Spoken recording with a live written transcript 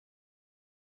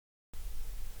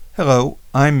Hello,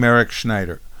 I'm Merrick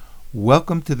Schneider.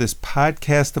 Welcome to this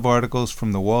podcast of articles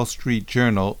from the Wall Street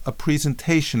Journal, a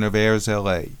presentation of Airs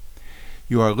LA.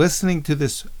 You are listening to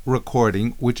this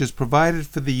recording, which is provided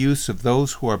for the use of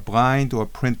those who are blind or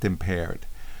print impaired.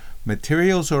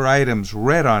 Materials or items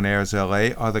read on Airs LA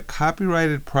are the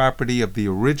copyrighted property of the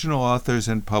original authors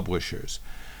and publishers.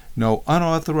 No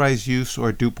unauthorized use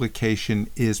or duplication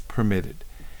is permitted.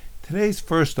 Today's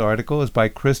first article is by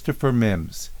Christopher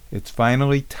Mims. It's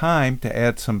finally time to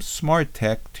add some smart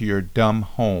tech to your dumb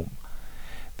home.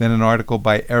 Then an article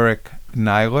by Eric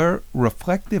Niler,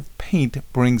 Reflective Paint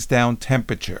Brings Down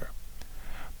Temperature.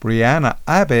 Brianna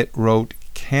Abbott wrote,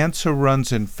 Cancer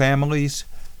Runs in Families,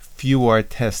 Few Are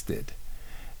Tested.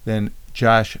 Then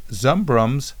Josh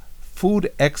Zumbrum's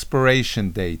Food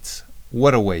Expiration Dates,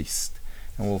 What a Waste.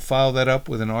 And we'll follow that up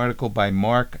with an article by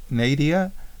Mark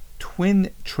Nadia,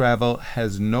 Twin Travel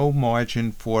Has No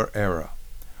Margin for Error.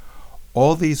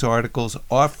 All these articles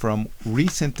are from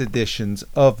recent editions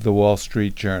of the Wall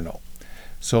Street Journal.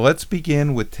 So let's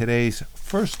begin with today's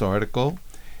first article.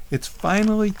 It's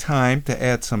finally time to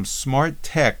add some smart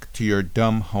tech to your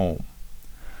dumb home.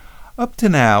 Up to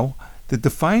now, the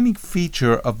defining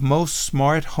feature of most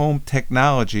smart home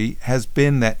technology has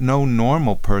been that no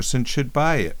normal person should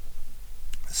buy it.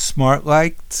 Smart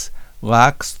lights,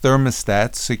 locks,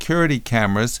 thermostats, security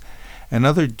cameras, and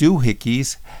other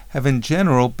doohickeys have in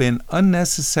general been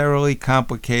unnecessarily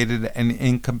complicated and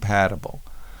incompatible.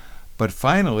 But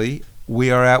finally, we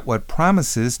are at what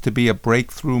promises to be a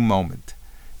breakthrough moment.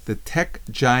 The tech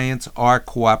giants are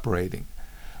cooperating.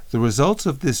 The results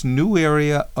of this new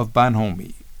area of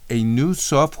bonhomie, a new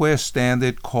software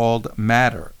standard called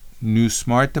Matter, new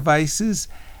smart devices,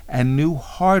 and new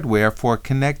hardware for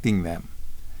connecting them.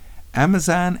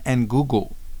 Amazon and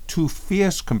Google, two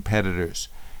fierce competitors,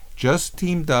 just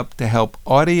teamed up to help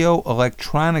audio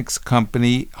electronics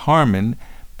company Harman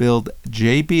build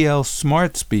JBL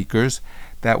smart speakers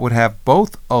that would have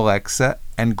both Alexa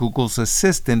and Google's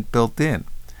Assistant built in.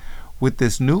 With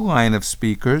this new line of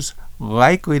speakers,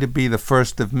 likely to be the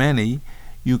first of many,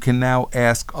 you can now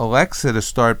ask Alexa to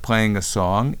start playing a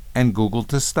song and Google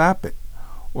to stop it,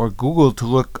 or Google to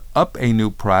look up a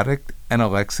new product and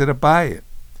Alexa to buy it.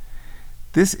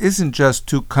 This isn't just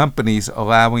two companies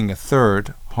allowing a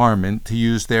third, Harman, to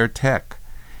use their tech.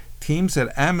 Teams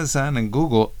at Amazon and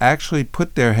Google actually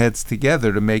put their heads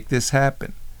together to make this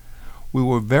happen. We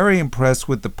were very impressed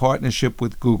with the partnership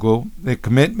with Google, the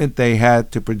commitment they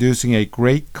had to producing a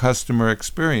great customer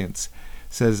experience,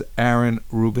 says Aaron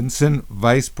Rubinson,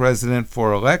 Vice President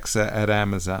for Alexa at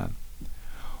Amazon.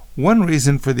 One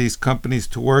reason for these companies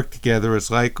to work together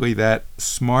is likely that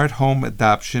smart home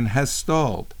adoption has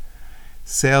stalled.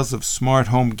 Sales of smart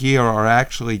home gear are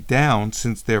actually down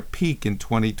since their peak in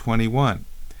 2021.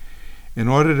 In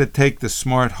order to take the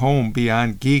smart home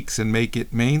beyond geeks and make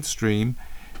it mainstream,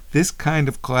 this kind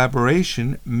of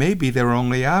collaboration may be their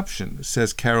only option,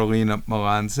 says Carolina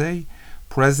Melanze,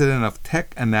 president of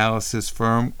tech analysis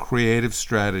firm Creative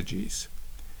Strategies.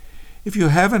 If you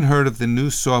haven't heard of the new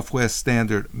software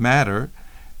standard Matter,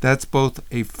 that's both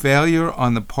a failure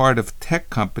on the part of tech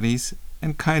companies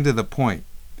and kind of the point.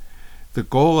 The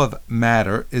goal of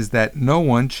Matter is that no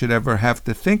one should ever have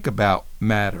to think about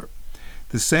Matter.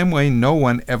 The same way no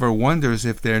one ever wonders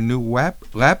if their new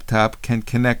laptop can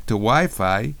connect to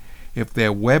Wi-Fi, if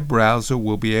their web browser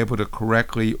will be able to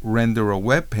correctly render a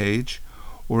web page,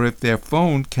 or if their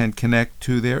phone can connect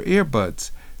to their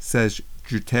earbuds, says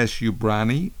Jutesh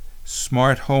Ubrani,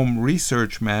 Smart Home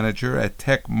Research Manager at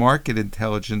tech market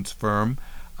intelligence firm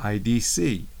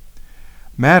IDC.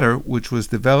 Matter, which was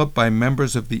developed by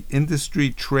members of the industry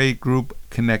trade group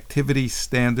Connectivity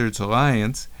Standards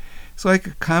Alliance, is like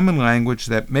a common language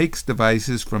that makes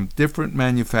devices from different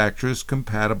manufacturers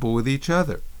compatible with each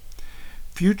other.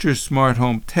 Future smart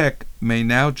home tech may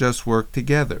now just work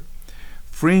together,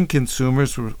 freeing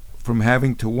consumers from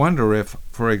having to wonder if,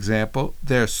 for example,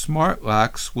 their smart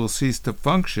locks will cease to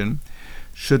function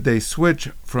should they switch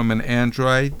from an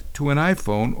Android to an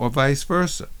iPhone or vice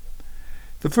versa.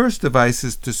 The first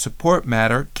devices to support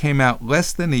Matter came out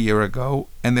less than a year ago,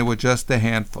 and there were just a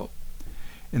handful.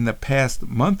 In the past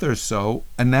month or so,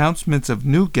 announcements of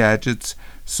new gadgets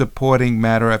supporting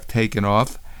Matter have taken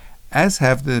off, as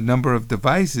have the number of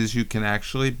devices you can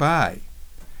actually buy.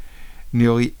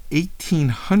 Nearly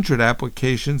 1,800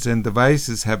 applications and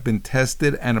devices have been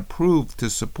tested and approved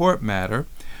to support Matter,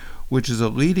 which is a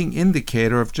leading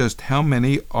indicator of just how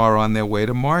many are on their way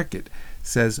to market,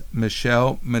 says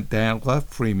Michelle Medalla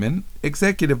Freeman,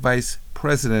 Executive Vice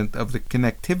President of the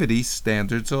Connectivity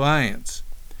Standards Alliance.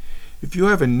 If you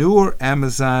have a newer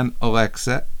Amazon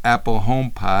Alexa, Apple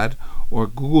HomePod, or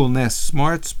Google Nest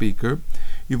smart speaker,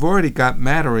 you've already got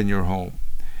Matter in your home.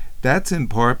 That's in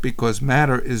part because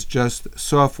Matter is just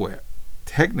software,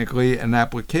 technically an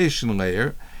application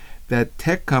layer that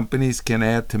tech companies can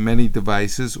add to many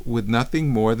devices with nothing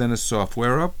more than a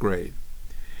software upgrade.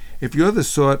 If you're the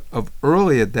sort of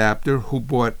early adapter who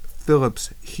bought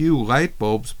Philips Hue light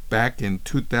bulbs back in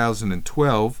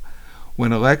 2012,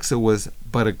 when Alexa was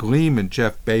but a gleam in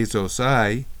Jeff Bezos'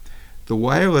 eye, the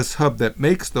wireless hub that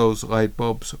makes those light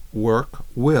bulbs work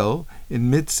will, in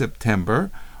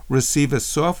mid-September, receive a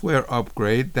software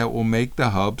upgrade that will make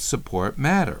the hub support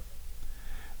Matter.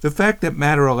 The fact that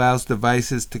Matter allows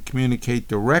devices to communicate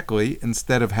directly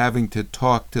instead of having to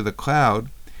talk to the cloud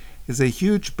is a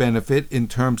huge benefit in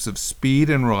terms of speed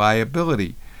and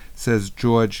reliability, says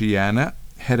George Gianna,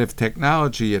 head of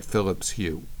technology at Philips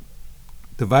Hue.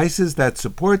 Devices that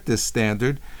support this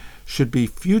standard should be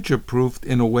future-proofed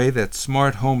in a way that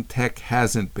smart home tech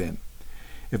hasn't been.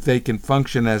 If they can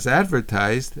function as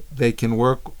advertised, they can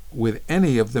work with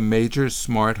any of the major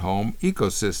smart home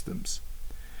ecosystems.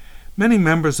 Many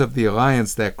members of the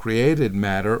alliance that created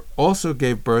Matter also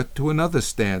gave birth to another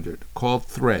standard called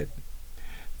Thread.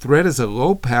 Thread is a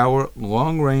low-power,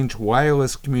 long-range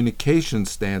wireless communication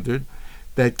standard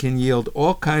that can yield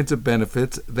all kinds of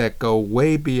benefits that go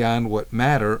way beyond what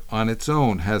Matter on its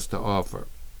own has to offer.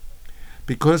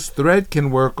 Because Thread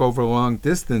can work over long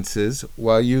distances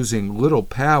while using little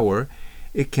power,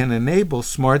 it can enable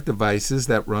smart devices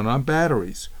that run on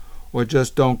batteries, or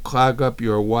just don't clog up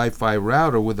your Wi-Fi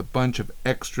router with a bunch of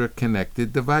extra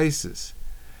connected devices.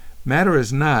 Matter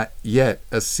is not yet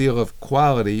a seal of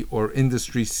quality or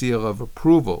industry seal of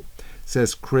approval,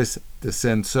 says Chris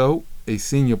DeCenso, a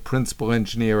senior principal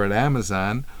engineer at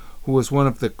Amazon, who was one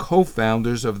of the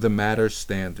co-founders of the Matter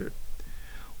standard.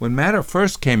 When Matter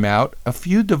first came out, a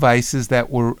few devices that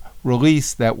were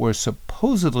released that were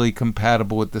supposedly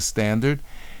compatible with the standard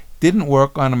didn't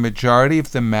work on a majority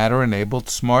of the Matter-enabled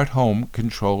smart home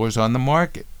controllers on the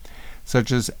market,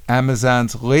 such as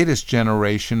Amazon's latest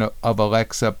generation of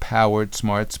Alexa-powered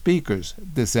smart speakers,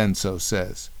 DeCenso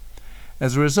says.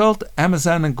 As a result,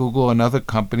 Amazon and Google and other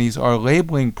companies are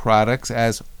labeling products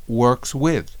as works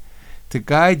with to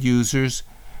guide users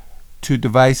to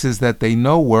devices that they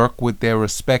know work with their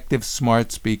respective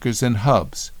smart speakers and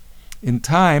hubs. In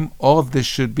time, all of this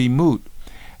should be moot,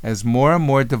 as more and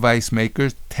more device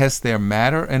makers test their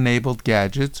Matter-enabled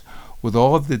gadgets with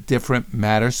all of the different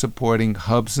Matter-supporting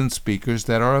hubs and speakers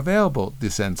that are available,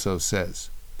 DeCenso says.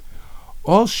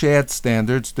 All shared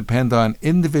standards depend on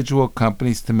individual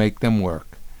companies to make them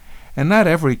work, and not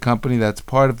every company that's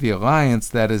part of the alliance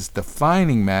that is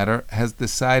defining Matter has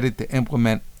decided to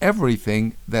implement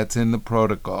everything that's in the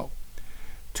protocol.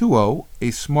 Tuo,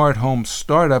 a smart home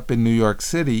startup in New York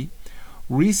City,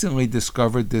 recently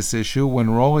discovered this issue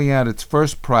when rolling out its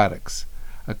first products,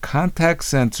 a contact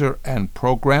sensor and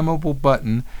programmable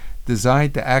button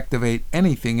designed to activate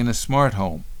anything in a smart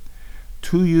home.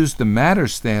 Tuo used the Matter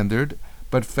standard,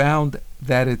 but found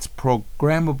that its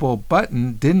programmable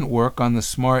button didn't work on the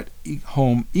smart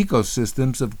home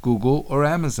ecosystems of Google or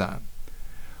Amazon.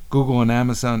 Google and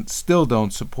Amazon still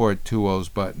don't support Tuo's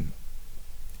button.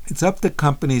 It's up to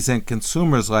companies and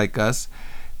consumers like us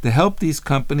to help these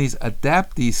companies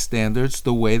adapt these standards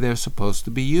the way they're supposed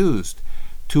to be used,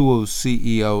 Tuo's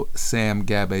CEO Sam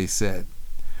Gabbay said.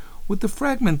 With the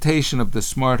fragmentation of the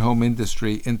smart home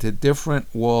industry into different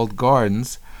walled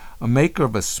gardens, a maker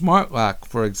of a smart lock,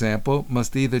 for example,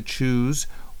 must either choose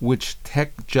which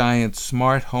tech giant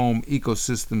smart home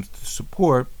ecosystems to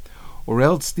support, or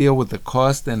else deal with the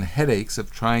cost and headaches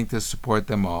of trying to support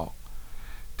them all.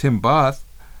 Tim Both,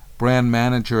 brand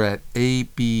manager at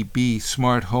ABB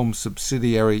smart home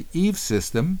subsidiary Eve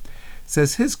System,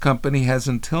 says his company has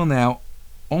until now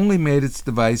only made its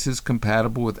devices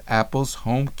compatible with Apple's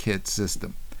HomeKit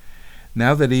system.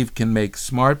 Now that Eve can make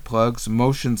smart plugs,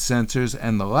 motion sensors,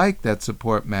 and the like that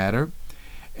support Matter,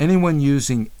 anyone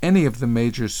using any of the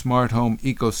major smart home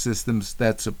ecosystems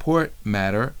that support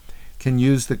Matter can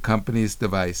use the company's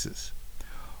devices.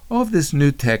 All of this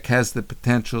new tech has the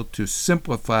potential to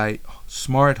simplify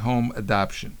smart home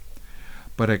adoption,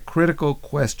 but a critical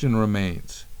question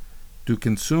remains. Do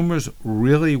consumers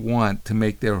really want to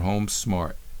make their homes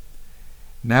smart?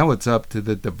 Now it's up to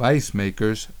the device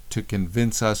makers to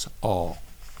convince us all.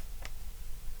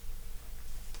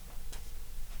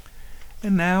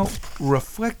 And now,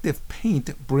 reflective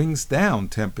paint brings down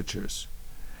temperatures.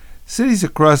 Cities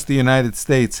across the United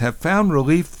States have found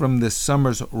relief from this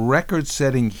summer's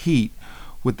record-setting heat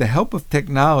with the help of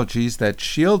technologies that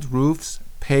shield roofs,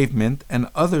 pavement, and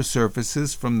other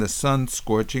surfaces from the sun's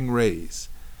scorching rays.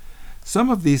 Some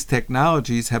of these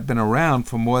technologies have been around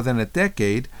for more than a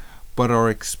decade, but are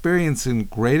experiencing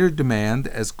greater demand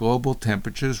as global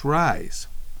temperatures rise.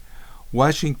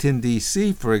 Washington,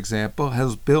 D.C., for example,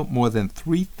 has built more than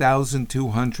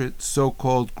 3,200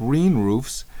 so-called green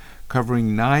roofs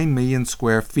covering 9 million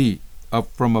square feet,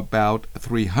 up from about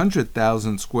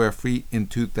 300,000 square feet in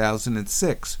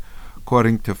 2006,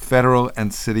 according to federal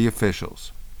and city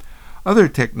officials. Other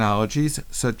technologies,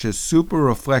 such as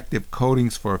super-reflective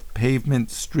coatings for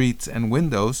pavement, streets, and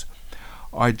windows,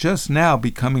 are just now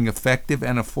becoming effective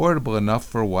and affordable enough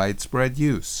for widespread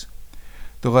use.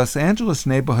 The Los Angeles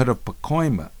neighborhood of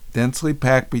Pacoima, densely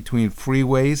packed between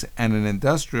freeways and an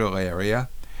industrial area,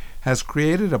 has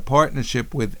created a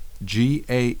partnership with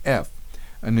GAF,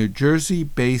 a New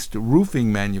Jersey-based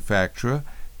roofing manufacturer,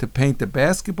 to paint the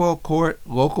basketball court,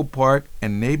 local park,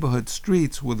 and neighborhood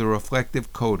streets with a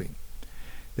reflective coating.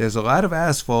 There's a lot of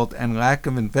asphalt and lack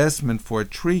of investment for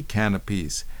tree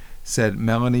canopies, said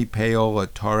Melanie Paola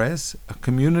Torres, a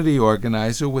community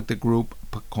organizer with the group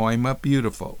Pacoima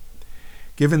Beautiful.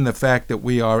 Given the fact that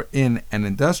we are in an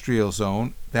industrial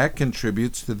zone, that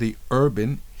contributes to the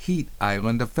urban heat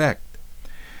island effect.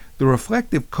 The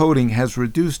reflective coating has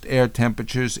reduced air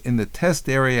temperatures in the test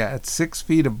area at 6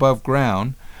 feet above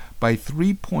ground by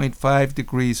 3.5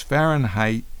 degrees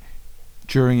Fahrenheit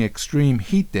during extreme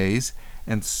heat days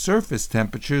and surface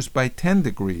temperatures by 10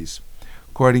 degrees,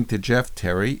 according to Jeff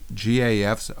Terry,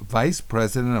 GAF's Vice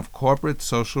President of Corporate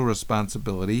Social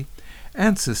Responsibility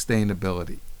and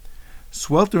Sustainability.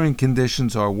 Sweltering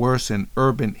conditions are worse in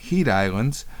urban heat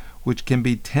islands, which can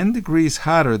be 10 degrees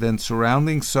hotter than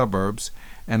surrounding suburbs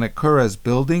and occur as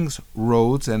buildings,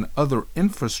 roads, and other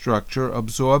infrastructure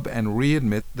absorb and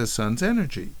re-emit the sun's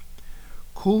energy.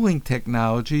 Cooling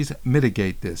technologies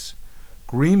mitigate this.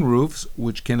 Green roofs,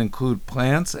 which can include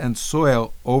plants and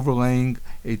soil overlaying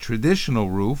a traditional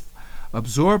roof,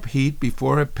 absorb heat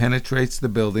before it penetrates the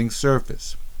building's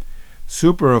surface.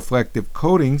 Super-reflective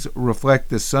coatings reflect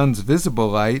the sun's visible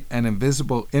light and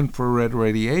invisible infrared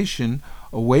radiation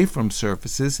away from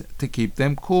surfaces to keep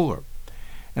them cooler.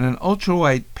 And an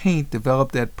ultralight paint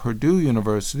developed at Purdue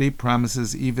University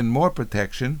promises even more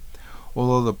protection,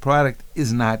 although the product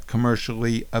is not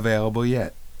commercially available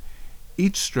yet.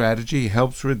 Each strategy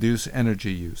helps reduce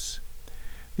energy use.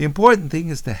 The important thing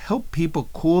is to help people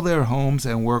cool their homes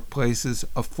and workplaces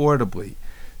affordably,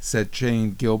 said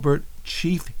Jane Gilbert,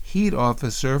 Chief Heat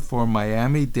Officer for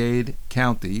Miami-Dade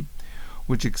County,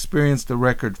 which experienced a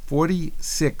record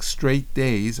 46 straight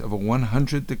days of a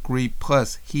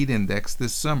 100-degree-plus heat index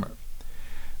this summer.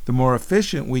 The more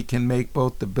efficient we can make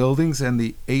both the buildings and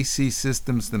the AC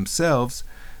systems themselves,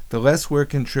 the less we're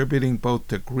contributing both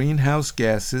to greenhouse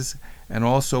gases and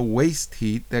also waste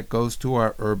heat that goes to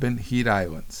our urban heat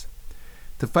islands.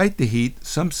 To fight the heat,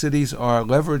 some cities are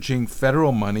leveraging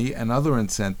federal money and other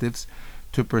incentives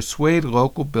to persuade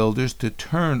local builders to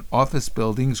turn office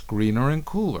buildings greener and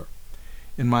cooler.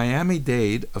 In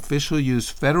Miami-Dade, officials use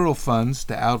federal funds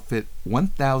to outfit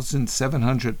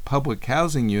 1,700 public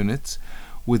housing units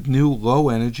with new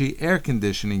low-energy air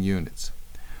conditioning units.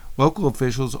 Local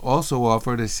officials also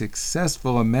offered a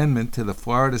successful amendment to the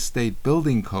Florida State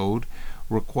Building Code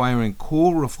requiring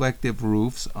cool reflective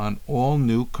roofs on all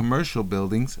new commercial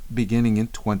buildings beginning in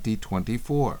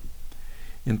 2024.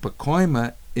 In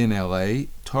Pacoima, in L.A.,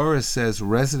 Torres says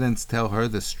residents tell her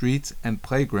the streets and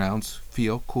playgrounds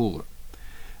feel cooler.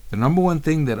 The number one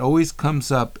thing that always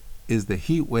comes up is the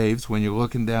heat waves when you're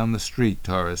looking down the street,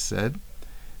 Torres said.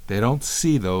 They don't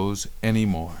see those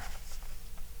anymore.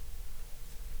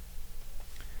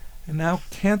 And now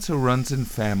cancer runs in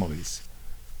families.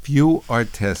 Few are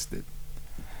tested.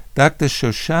 Dr.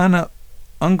 Shoshana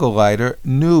Ungerleider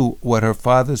knew what her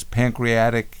father's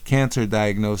pancreatic cancer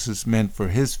diagnosis meant for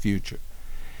his future.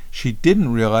 She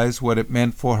didn't realize what it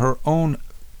meant for her own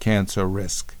cancer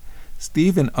risk.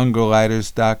 Stephen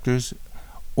Ungerleider's doctors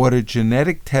ordered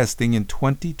genetic testing in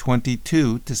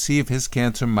 2022 to see if his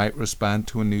cancer might respond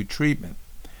to a new treatment.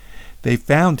 They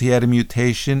found he had a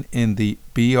mutation in the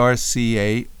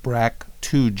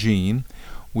BRCA/BRCA2 gene,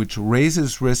 which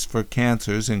raises risk for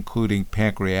cancers including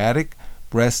pancreatic,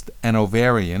 breast, and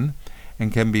ovarian,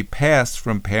 and can be passed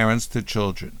from parents to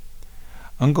children.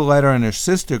 Ungerleider and her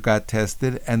sister got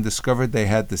tested and discovered they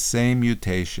had the same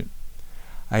mutation.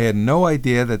 I had no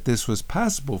idea that this was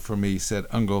possible for me, said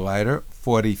Ungerleider,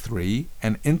 43,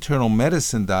 an internal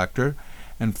medicine doctor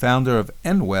and founder of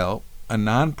Enwell, a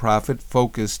nonprofit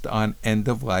focused on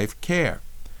end-of-life care.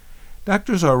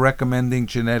 Doctors are recommending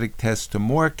genetic tests to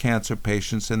more cancer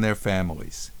patients and their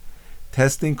families.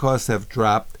 Testing costs have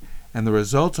dropped, and the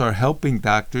results are helping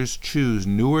doctors choose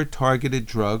newer targeted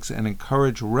drugs and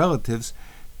encourage relatives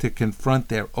to confront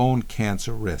their own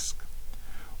cancer risk.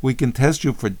 We can test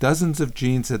you for dozens of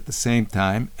genes at the same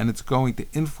time, and it's going to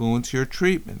influence your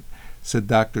treatment, said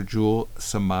Dr. Jewel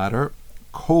Samater,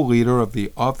 co-leader of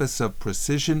the Office of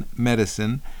Precision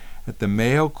Medicine at the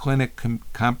Mayo Clinic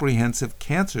Comprehensive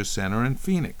Cancer Center in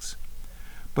Phoenix.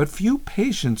 But few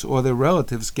patients or their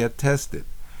relatives get tested.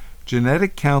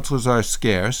 Genetic counselors are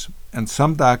scarce, and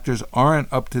some doctors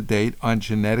aren't up to date on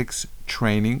genetics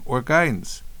training or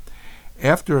guidance.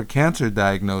 After a cancer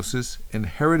diagnosis,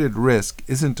 inherited risk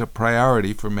isn't a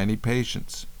priority for many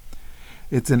patients.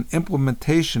 It's an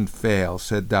implementation fail,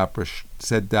 said Dr.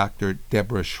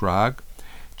 Deborah Schrag,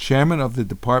 chairman of the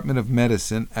Department of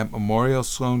Medicine at Memorial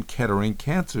Sloan Kettering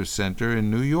Cancer Center in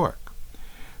New York.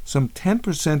 Some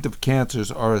 10% of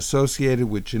cancers are associated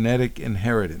with genetic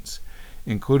inheritance,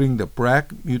 including the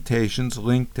BRCA mutations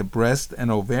linked to breast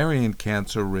and ovarian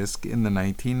cancer risk in the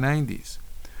 1990s.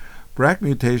 BRCA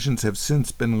mutations have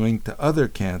since been linked to other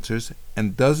cancers,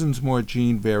 and dozens more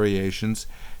gene variations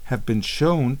have been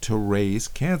shown to raise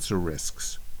cancer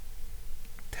risks.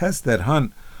 Tests that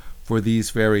hunt for these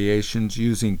variations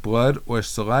using blood or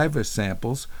saliva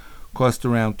samples cost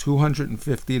around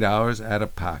 $250 out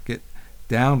of pocket,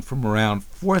 down from around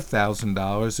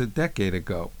 $4,000 a decade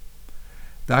ago.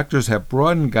 Doctors have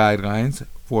broadened guidelines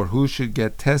for who should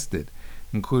get tested,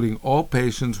 including all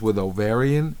patients with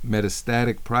ovarian,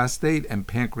 metastatic prostate, and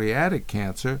pancreatic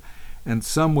cancer, and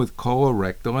some with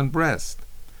colorectal and breast.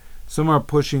 Some are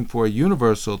pushing for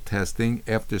universal testing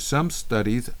after some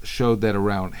studies showed that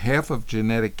around half of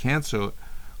genetic cancer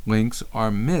links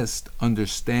are missed under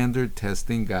standard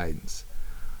testing guidance.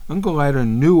 Ungerleider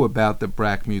knew about the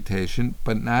BRCA mutation,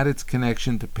 but not its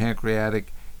connection to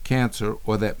pancreatic cancer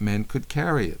or that men could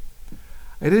carry it.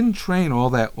 I didn't train all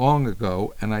that long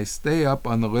ago, and I stay up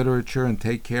on the literature and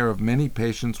take care of many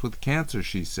patients with cancer,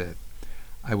 she said.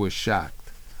 I was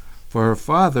shocked. For her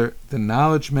father, the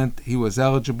knowledge meant he was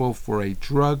eligible for a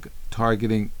drug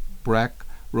targeting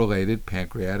BRCA-related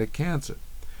pancreatic cancer.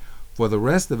 For the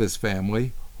rest of his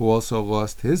family, who also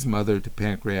lost his mother to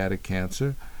pancreatic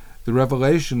cancer, the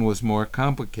revelation was more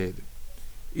complicated.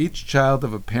 Each child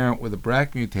of a parent with a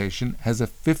BRCA mutation has a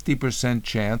 50%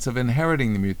 chance of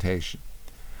inheriting the mutation.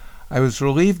 I was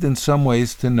relieved in some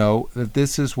ways to know that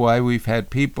this is why we've had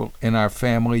people in our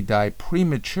family die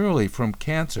prematurely from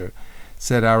cancer,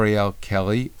 said Ariel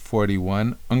Kelly,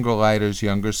 41, Ungerleider's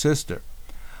younger sister.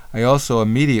 I also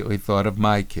immediately thought of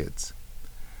my kids.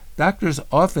 Doctors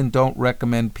often don't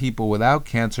recommend people without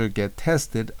cancer get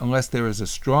tested unless there is a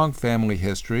strong family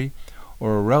history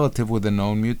or a relative with a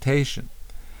known mutation.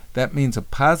 That means a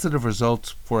positive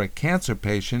result for a cancer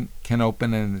patient can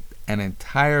open an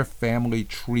entire family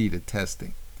tree to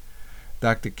testing.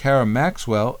 Dr. Kara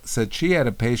Maxwell said she had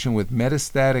a patient with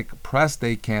metastatic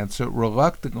prostate cancer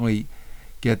reluctantly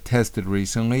get tested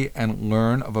recently and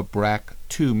learn of a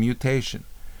BRCA2 mutation.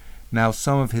 Now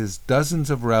some of his dozens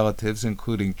of relatives,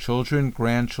 including children,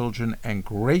 grandchildren, and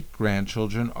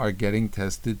great-grandchildren, are getting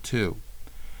tested too.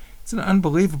 It's an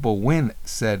unbelievable win,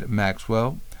 said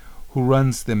Maxwell, who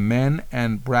runs the Men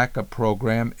and BRCA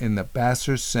program in the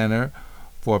Vassar Center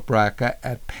for BRCA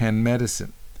at Penn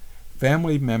Medicine.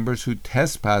 Family members who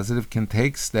test positive can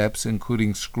take steps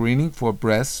including screening for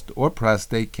breast or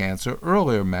prostate cancer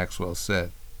earlier, Maxwell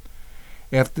said.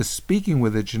 After speaking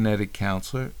with a genetic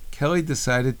counselor, Kelly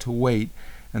decided to wait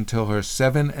until her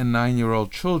 7- and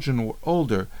 9-year-old children were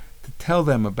older to tell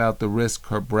them about the risk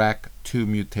her BRCA2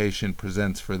 mutation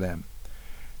presents for them.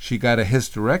 She got a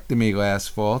hysterectomy last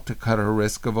fall to cut her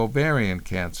risk of ovarian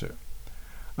cancer.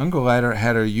 Ungerleider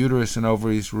had her uterus and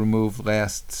ovaries removed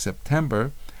last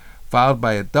September, followed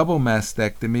by a double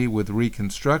mastectomy with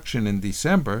reconstruction in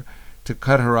December to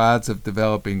cut her odds of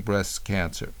developing breast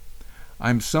cancer.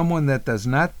 I'm someone that does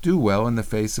not do well in the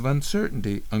face of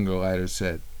uncertainty, Ungerleider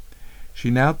said.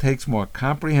 She now takes more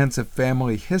comprehensive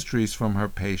family histories from her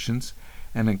patients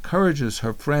and encourages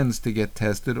her friends to get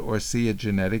tested or see a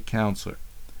genetic counselor.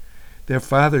 Their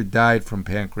father died from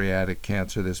pancreatic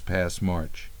cancer this past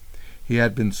March. He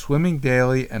had been swimming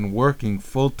daily and working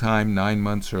full-time 9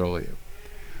 months earlier.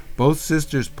 Both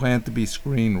sisters plan to be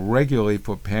screened regularly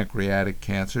for pancreatic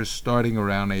cancer starting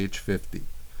around age 50.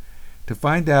 To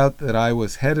find out that I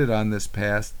was headed on this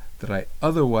path that I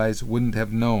otherwise wouldn't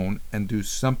have known and do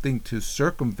something to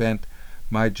circumvent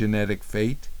my genetic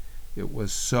fate, it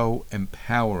was so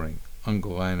empowering,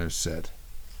 Ungerleider said.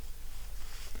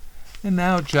 And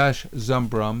now Josh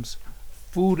Zumbrum's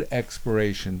food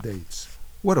expiration dates.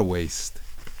 What a waste.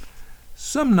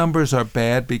 Some numbers are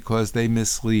bad because they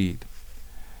mislead.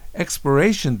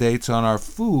 Expiration dates on our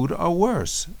food are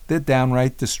worse. They're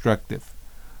downright destructive.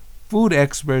 Food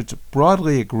experts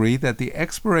broadly agree that the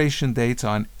expiration dates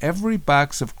on every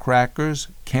box of crackers,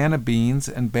 can of beans,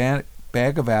 and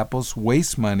bag of apples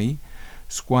waste money,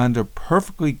 squander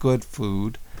perfectly good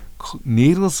food,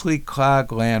 needlessly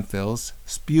clog landfills,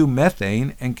 spew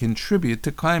methane, and contribute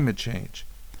to climate change.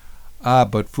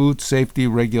 But food safety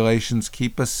regulations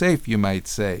keep us safe, you might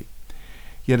say.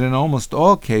 Yet in almost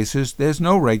all cases, there's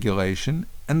no regulation,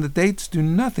 and the dates do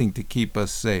nothing to keep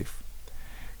us safe.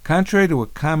 Contrary to a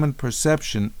common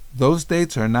perception, those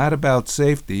dates are not about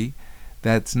safety.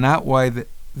 That's not why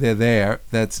they're there.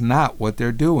 That's not what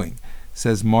they're doing,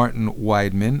 says Martin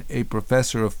Weidman, a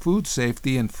professor of food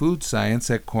safety and food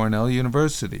science at Cornell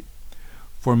University.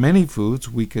 For many foods,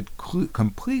 we could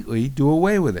completely do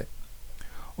away with it.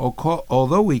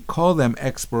 Although we call them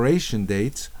expiration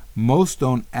dates, most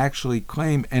don't actually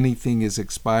claim anything is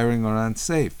expiring or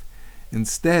unsafe.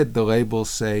 Instead, the labels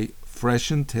say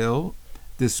fresh until,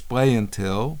 display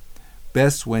until,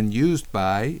 best when used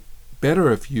by,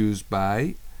 better if used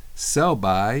by, sell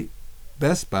by,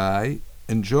 best by,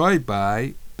 enjoy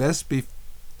by, best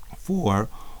before,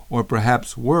 or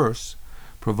perhaps worse,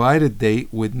 provide a date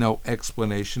with no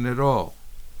explanation at all.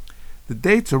 The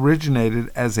dates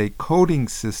originated as a coding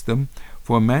system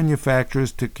for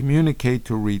manufacturers to communicate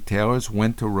to retailers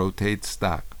when to rotate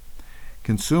stock.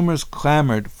 Consumers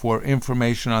clamored for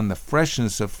information on the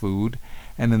freshness of food,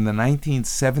 and in the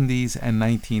 1970s and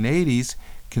 1980s,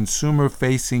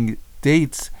 consumer-facing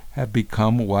dates have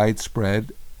become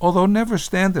widespread, although never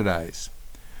standardized.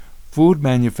 Food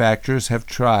manufacturers have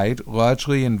tried,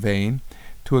 largely in vain,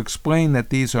 to explain that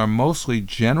these are mostly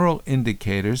general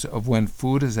indicators of when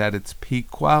food is at its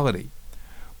peak quality.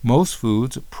 Most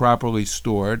foods, properly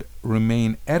stored,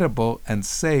 remain edible and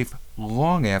safe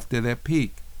long after their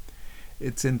peak.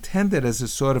 It's intended as a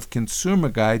sort of consumer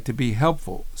guide to be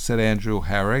helpful, said Andrew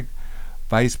Harrig,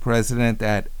 vice president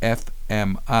at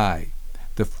FMI,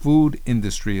 the Food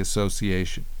Industry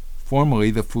Association,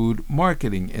 formerly the Food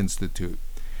Marketing Institute,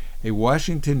 a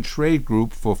Washington trade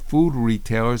group for food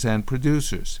retailers and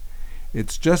producers.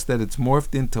 It's just that it's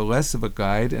morphed into less of a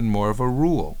guide and more of a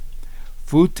rule.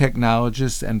 Food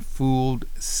technologists and food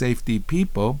safety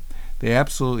people, they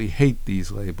absolutely hate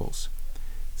these labels.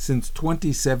 Since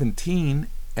 2017,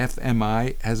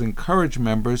 FMI has encouraged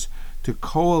members to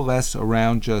coalesce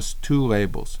around just two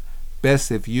labels: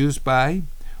 best if used by,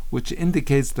 which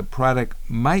indicates the product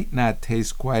might not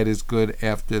taste quite as good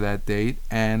after that date,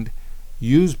 and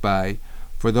used by,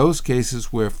 for those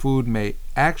cases where food may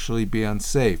actually be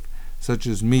unsafe, such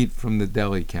as meat from the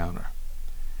deli counter.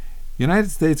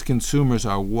 United States consumers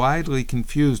are widely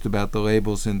confused about the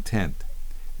label's intent.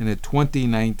 In a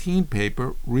 2019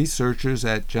 paper, researchers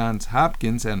at Johns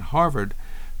Hopkins and Harvard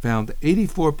found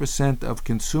 84% of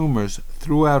consumers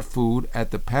threw out food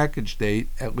at the package date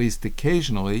at least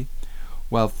occasionally,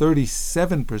 while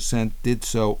 37% did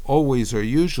so always or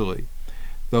usually,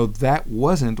 though that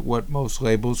wasn't what most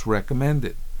labels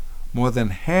recommended. More than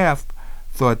half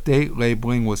thought date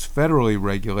labeling was federally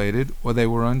regulated, or they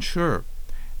were unsure.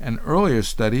 An earlier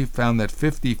study found that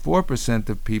 54%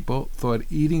 of people thought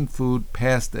eating food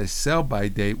past a sell-by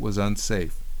date was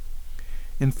unsafe.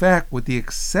 In fact, with the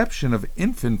exception of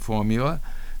infant formula,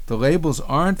 the labels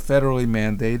aren't federally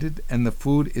mandated and the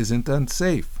food isn't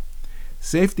unsafe.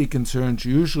 Safety concerns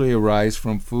usually arise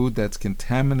from food that's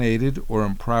contaminated or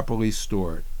improperly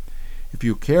stored. If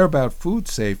you care about food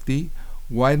safety,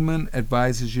 Weidman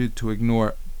advises you to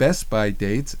ignore best by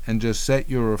dates and just set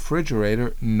your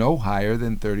refrigerator no higher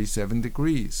than 37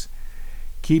 degrees.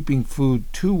 Keeping food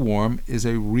too warm is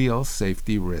a real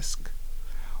safety risk.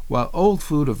 While old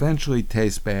food eventually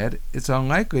tastes bad, it's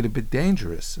unlikely to be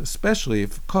dangerous, especially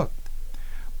if cooked.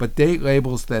 But date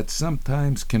labels that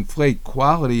sometimes conflate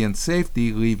quality and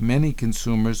safety leave many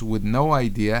consumers with no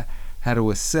idea how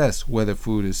to assess whether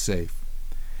food is safe.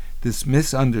 This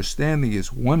misunderstanding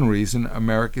is one reason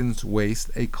Americans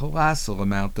waste a colossal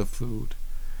amount of food.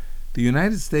 The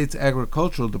United States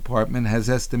Agricultural Department has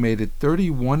estimated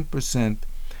 31%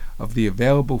 of the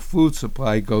available food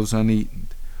supply goes uneaten.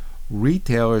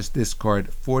 Retailers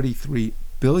discard 43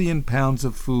 billion pounds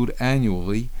of food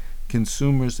annually,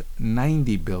 consumers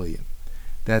 90 billion.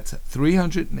 That's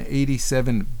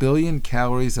 387 billion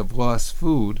calories of lost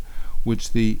food,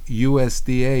 which the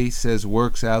USDA says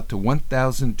works out to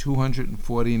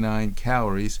 1,249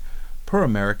 calories per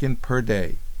American per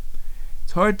day.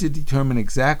 It's hard to determine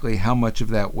exactly how much of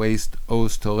that waste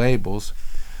owes to labels,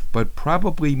 but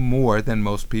probably more than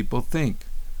most people think.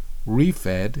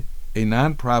 ReFed, a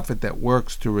nonprofit that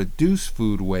works to reduce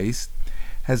food waste,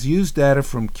 has used data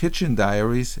from kitchen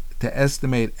diaries to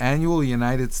estimate annual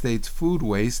United States food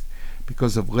waste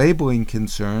because of labeling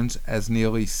concerns as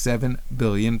nearly 7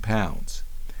 billion pounds.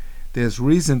 There's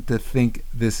reason to think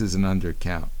this is an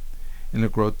undercount. In a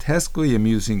grotesquely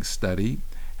amusing study,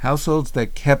 households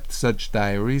that kept such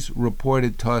diaries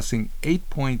reported tossing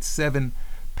 8.7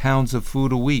 pounds of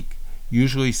food a week,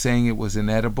 usually saying it was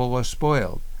inedible or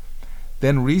spoiled.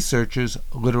 Then researchers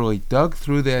literally dug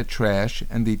through their trash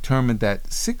and determined that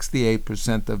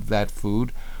 68% of that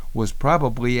food was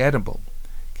probably edible.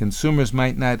 Consumers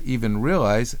might not even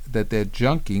realize that they're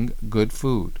junking good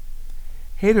food.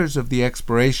 Haters of the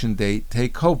expiration date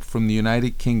take hope from the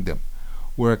United Kingdom,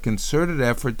 where a concerted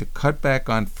effort to cut back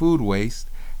on food waste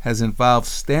has involved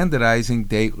standardizing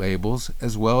date labels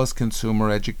as well as consumer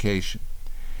education.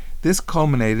 This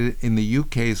culminated in the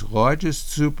UK's largest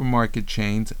supermarket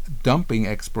chains dumping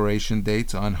expiration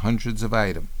dates on hundreds of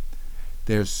items.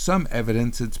 There's some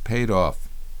evidence it's paid off.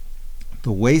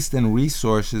 The Waste and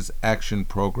Resources Action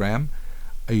Program,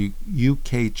 a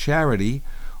UK charity,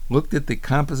 looked at the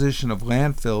composition of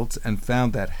landfills and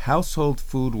found that household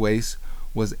food waste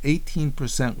was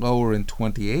 18% lower in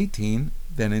 2018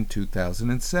 than in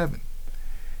 2007.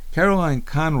 Caroline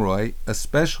Conroy, a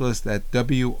specialist at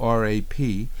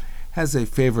WRAP, has a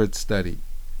favorite study.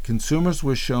 Consumers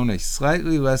were shown a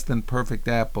slightly less than perfect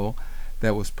apple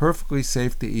that was perfectly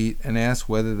safe to eat and asked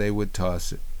whether they would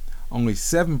toss it. Only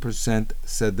 7%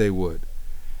 said they would,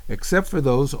 except for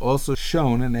those also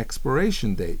shown an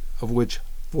expiration date, of which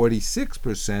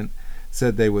 46%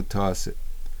 said they would toss it.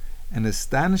 An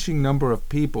astonishing number of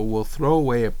people will throw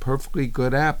away a perfectly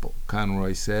good apple,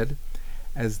 Conroy said,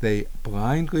 as they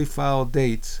blindly follow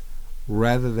dates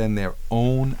rather than their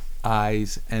own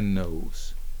eyes and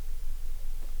nose.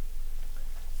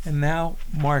 And now,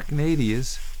 Mark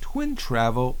Nadia's twin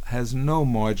travel has no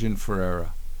margin for error.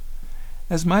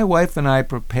 As my wife and I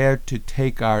prepared to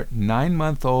take our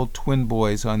 9-month-old twin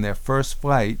boys on their first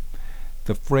flight,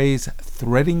 the phrase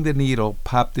 "threading the needle"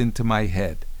 popped into my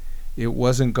head. It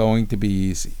wasn't going to be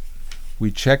easy.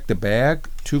 We checked a bag,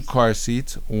 2 car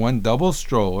seats, 1 double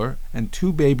stroller, and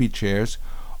 2 baby chairs,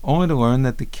 only to learn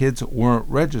that the kids weren't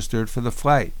registered for the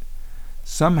flight.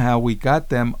 Somehow we got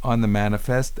them on the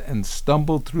manifest and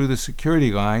stumbled through the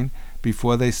security line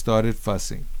before they started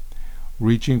fussing.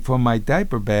 Reaching for my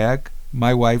diaper bag,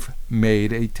 my wife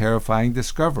made a terrifying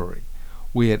discovery.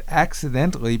 We had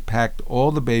accidentally packed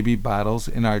all the baby bottles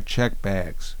in our check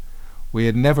bags. We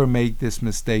had never made this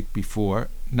mistake before,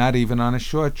 not even on a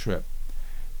short trip.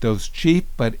 Those cheap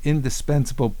but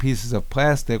indispensable pieces of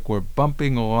plastic were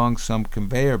bumping along some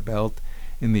conveyor belt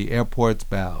in the airport's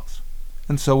bowels.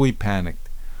 And so we panicked.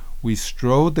 We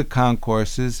strode the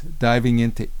concourses, diving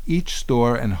into each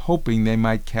store and hoping they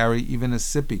might carry even a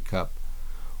sippy cup.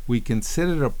 We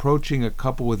considered approaching a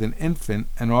couple with an infant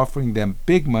and offering them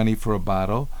big money for a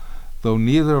bottle, though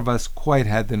neither of us quite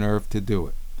had the nerve to do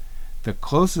it. The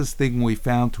closest thing we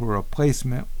found to a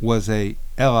replacement was a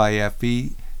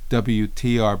LIFE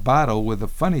WTR bottle with a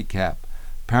funny cap,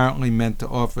 apparently meant to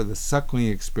offer the suckling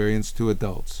experience to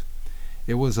adults.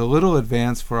 It was a little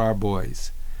advanced for our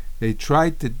boys. They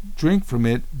tried to drink from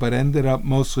it, but ended up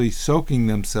mostly soaking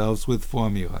themselves with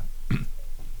formula.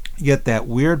 Yet that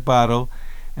weird bottle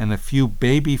and a few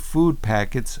baby food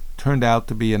packets turned out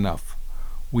to be enough.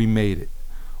 We made it.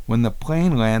 When the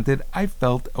plane landed, I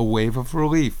felt a wave of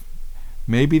relief.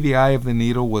 Maybe the eye of the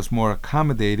needle was more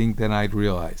accommodating than I'd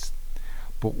realized.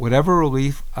 But whatever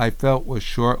relief I felt was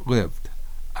short-lived.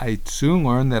 I soon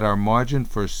learned that our margin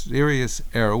for serious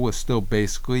error was still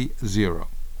basically 0.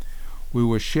 We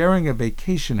were sharing a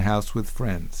vacation house with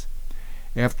friends.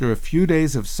 After a few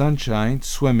days of sunshine,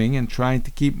 swimming, and trying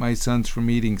to keep my sons from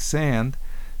eating sand,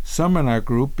 some in our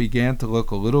group began to look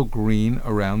a little green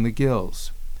around the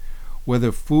gills.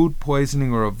 Whether food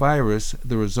poisoning or a virus,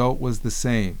 the result was the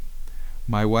same.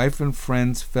 My wife and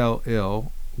friends fell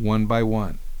ill, one by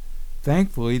one.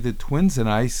 Thankfully, the twins and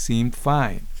I seemed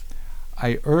fine.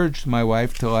 I urged my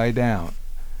wife to lie down.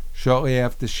 Shortly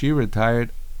after she retired,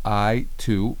 I,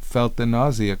 too, felt the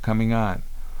nausea coming on.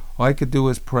 All I could do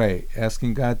was pray,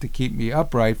 asking God to keep me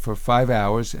upright for 5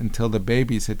 hours until the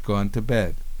babies had gone to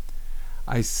bed.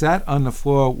 I sat on the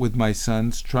floor with my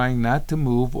sons, trying not to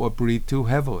move or breathe too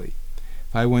heavily.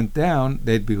 If I went down,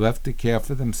 they'd be left to care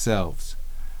for themselves.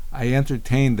 I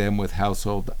entertained them with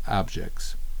household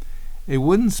objects. A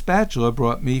wooden spatula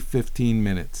brought me 15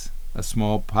 minutes. A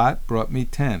small pot brought me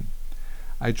 10.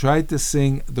 I tried to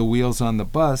sing "The Wheels on the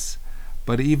Bus,"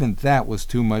 but even that was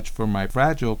too much for my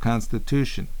fragile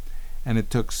constitution, and it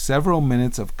took several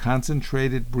minutes of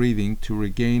concentrated breathing to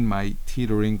regain my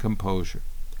teetering composure.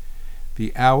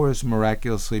 The hours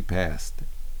miraculously passed.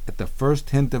 At the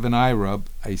first hint of an eye rub,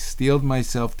 I steeled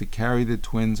myself to carry the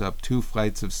twins up 2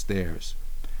 flights of stairs.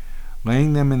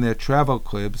 Laying them in their travel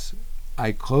cribs,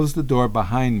 I closed the door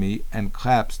behind me and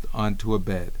collapsed onto a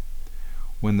bed.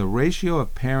 When the ratio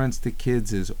of parents to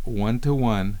kids is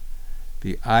 1-to-1,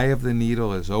 the eye of the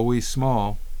needle is always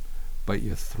small, but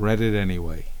you thread it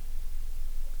anyway.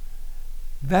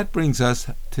 That brings us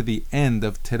to the end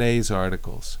of today's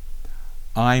articles.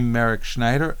 I'm Merrick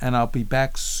Schneider, and I'll be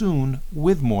back soon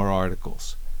with more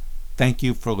articles. Thank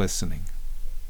you for listening.